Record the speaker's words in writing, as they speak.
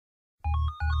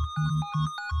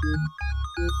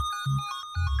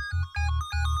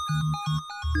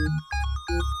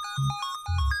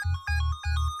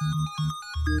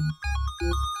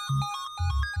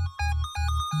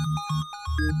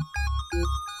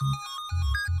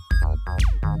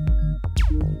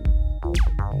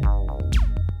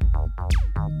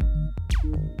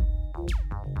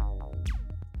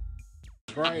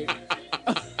Right.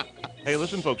 Hey,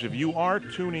 listen, folks, if you are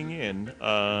tuning in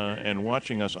and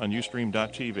watching us on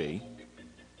Ustream.tv,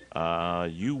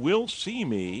 you will see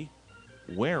me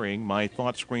wearing my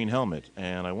ThoughtScreen helmet,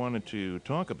 and I wanted to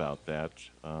talk about that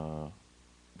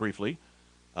briefly.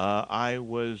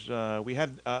 We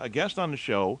had a guest on the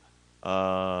show,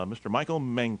 Mr. Michael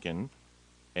Menkin,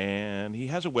 and he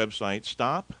has a website,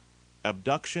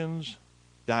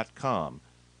 stopabductions.com.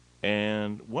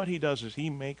 And what he does is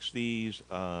he makes these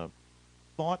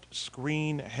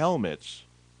ThoughtScreen helmets,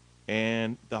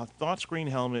 and the ThoughtScreen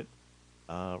helmet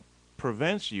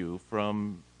prevents you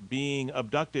from being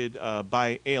abducted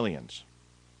by aliens.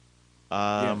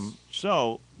 Yes.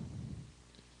 So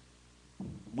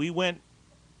we went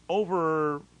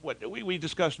over we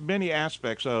discussed many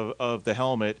aspects of the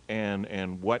helmet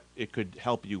and what it could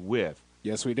help you with.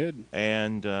 Yes, we did.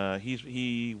 And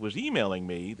he was emailing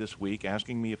me this week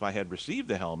asking me if I had received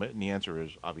the helmet, and the answer is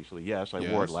obviously yes.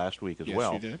 I wore it last week as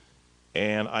well. Yes, you did.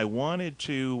 And I wanted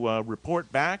to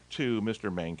report back to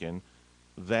Mr. Menkin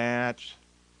that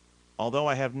although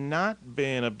I have not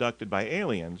been abducted by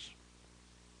aliens,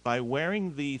 by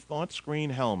wearing the ThoughtScreen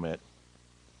helmet,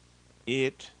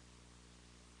 it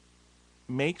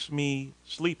makes me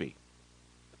sleepy.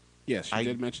 Yes, you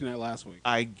did mention that last week.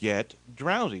 I get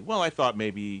drowsy. Well, I thought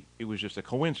maybe it was just a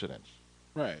coincidence.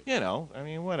 Right. You know, I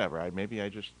mean, whatever. Maybe I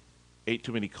just ate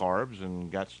too many carbs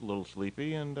and got a little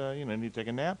sleepy and, need to take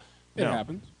a nap. It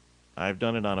happens. I've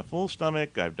done it on a full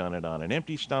stomach. I've done it on an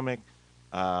empty stomach.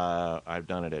 I've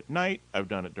done it at night. I've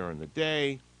done it during the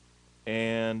day.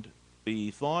 And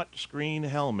the ThoughtScreen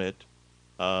helmet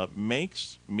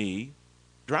makes me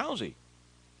drowsy.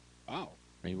 Wow.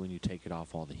 Maybe when you take it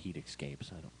off, all the heat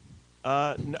escapes. I don't.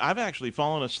 I've actually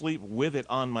fallen asleep with it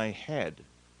on my head.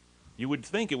 You would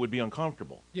think it would be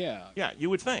uncomfortable. Yeah. Yeah, you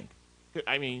would think.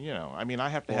 I mean, I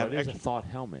have to have. It is a thought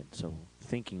helmet, so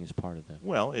thinking is part of that.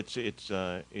 Well, it's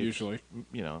usually,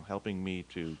 helping me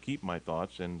to keep my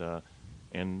thoughts, and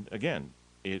again,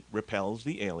 it repels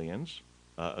the aliens,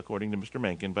 according to Mr.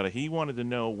 Menkin. But he wanted to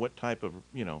know what type of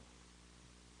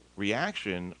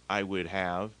reaction I would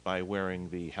have by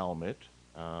wearing the helmet.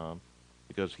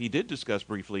 Because he did discuss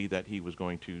briefly that he was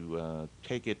going to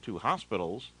take it to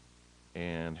hospitals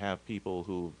and have people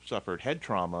who suffered head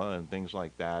trauma and things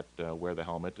like that wear the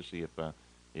helmet to see if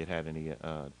it had any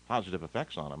positive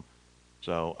effects on them.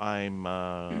 So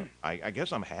I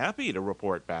guess I'm happy to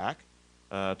report back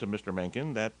to Mr.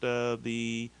 Menkin that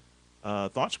the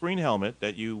ThoughtScreen helmet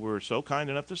that you were so kind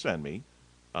enough to send me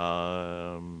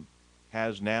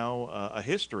has now a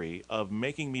history of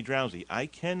making me drowsy. I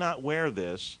cannot wear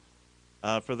this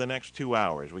for the next 2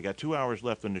 hours. We got 2 hours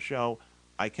left in the show.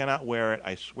 I cannot wear it.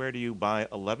 I swear to you, by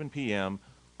 11 p.m.,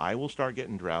 I will start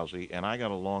getting drowsy, and I got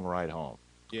a long ride home.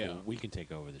 Yeah. Cool. We can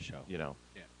take over the show. Yeah.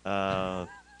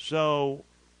 So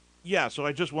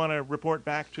I just want to report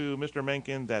back to Mr.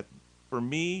 Menkin that for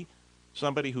me,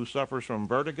 somebody who suffers from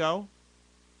vertigo,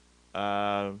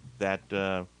 the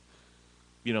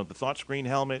ThoughtScreen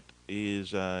helmet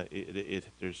is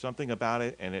there's something about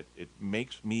it, and it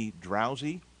makes me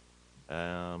drowsy.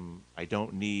 I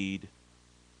don't need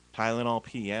Tylenol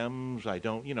PMs. I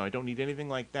don't need anything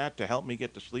like that to help me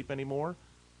get to sleep anymore.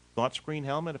 ThoughtScreen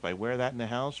helmet, if I wear that in the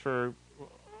house for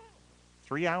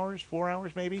 3 hours, 4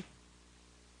 hours maybe,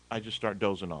 I just start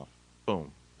dozing off.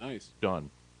 Boom. Nice. Done.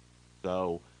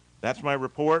 So that's my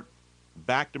report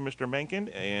back to Mr. Menkin.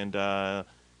 And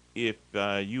if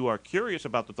you are curious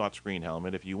about the ThoughtScreen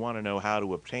helmet, if you want to know how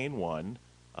to obtain one,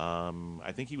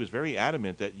 I think he was very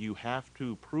adamant that you have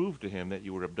to prove to him that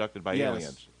you were abducted by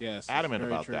aliens. Yes. Adamant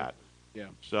about that. Yeah.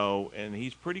 So, and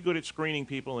he's pretty good at screening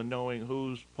people and knowing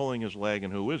who's pulling his leg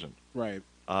and who isn't. Right.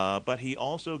 But he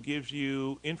also gives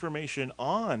you information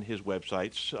on his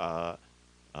website,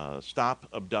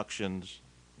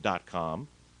 stopabductions.com.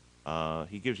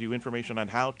 He gives you information on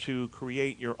how to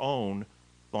create your own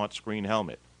ThoughtScreen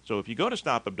helmet. So if you go to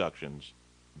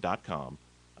stopabductions.com,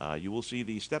 you will see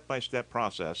the step-by-step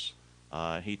process.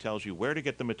 He tells you where to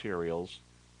get the materials,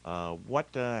 what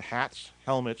hats,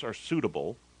 helmets are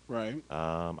suitable. Right.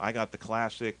 I got the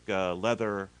classic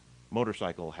leather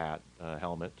motorcycle hat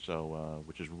helmet, so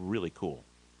which is really cool,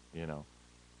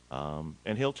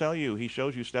 and he'll tell you, he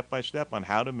shows you step by step on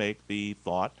how to make the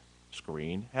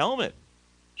ThoughtScreen helmet.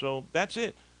 So that's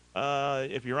it.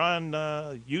 If you're on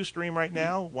Ustream right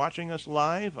now, watching us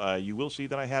live, you will see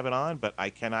that I have it on, but I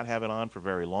cannot have it on for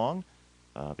very long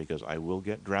because I will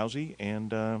get drowsy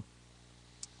and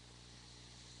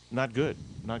not good.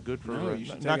 Not good for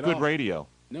not good radio.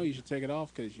 No, you should take it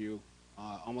off because you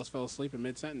almost fell asleep in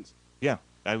mid-sentence. Yeah,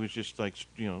 I was just like,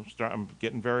 I'm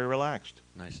getting very relaxed.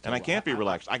 Nice. And I can't be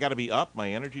relaxed. I got to be up.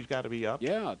 My energy's got to be up.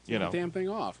 Yeah, take the damn thing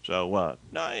off. So, well,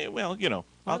 I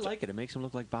like it. It makes him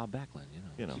look like Bob Backlund.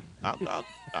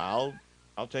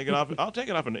 I'll take it off. I'll take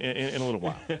it off in a little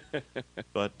while.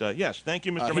 But yes, thank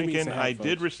you, Mr. Menkin. I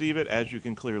did receive it, as you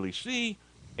can clearly see,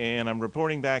 and I'm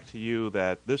reporting back to you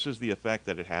that this is the effect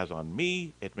that it has on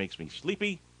me. It makes me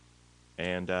sleepy,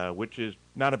 and which is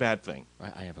not a bad thing.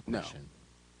 I have a question. No.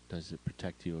 Does it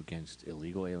protect you against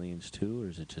illegal aliens too, or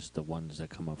is it just the ones that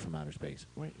come up from outer space?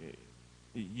 Wait,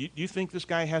 you think this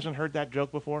guy hasn't heard that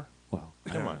joke before? Well,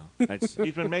 come on.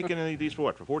 He's been making these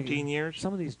for 14 years?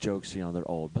 Some of these jokes, they're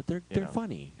old, but they're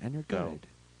funny and they're good.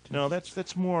 No,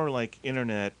 that's more like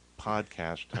internet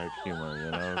podcast type humor,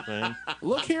 you know what I'm saying?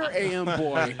 Look here, AM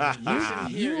boy.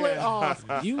 You lay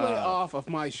off of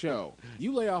my show.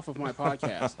 You lay off of my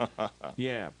podcast.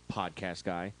 Yeah, podcast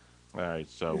guy. All right,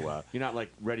 so you're not like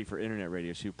ready for internet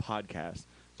radio, so you podcast.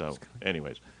 So,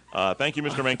 anyways, thank you,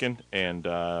 Mr. Menkin, and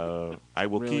I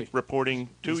will keep reporting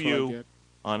to you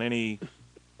on any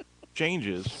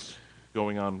changes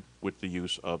going on with the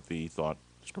use of the Thought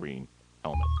Screen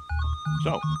helmet.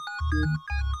 So.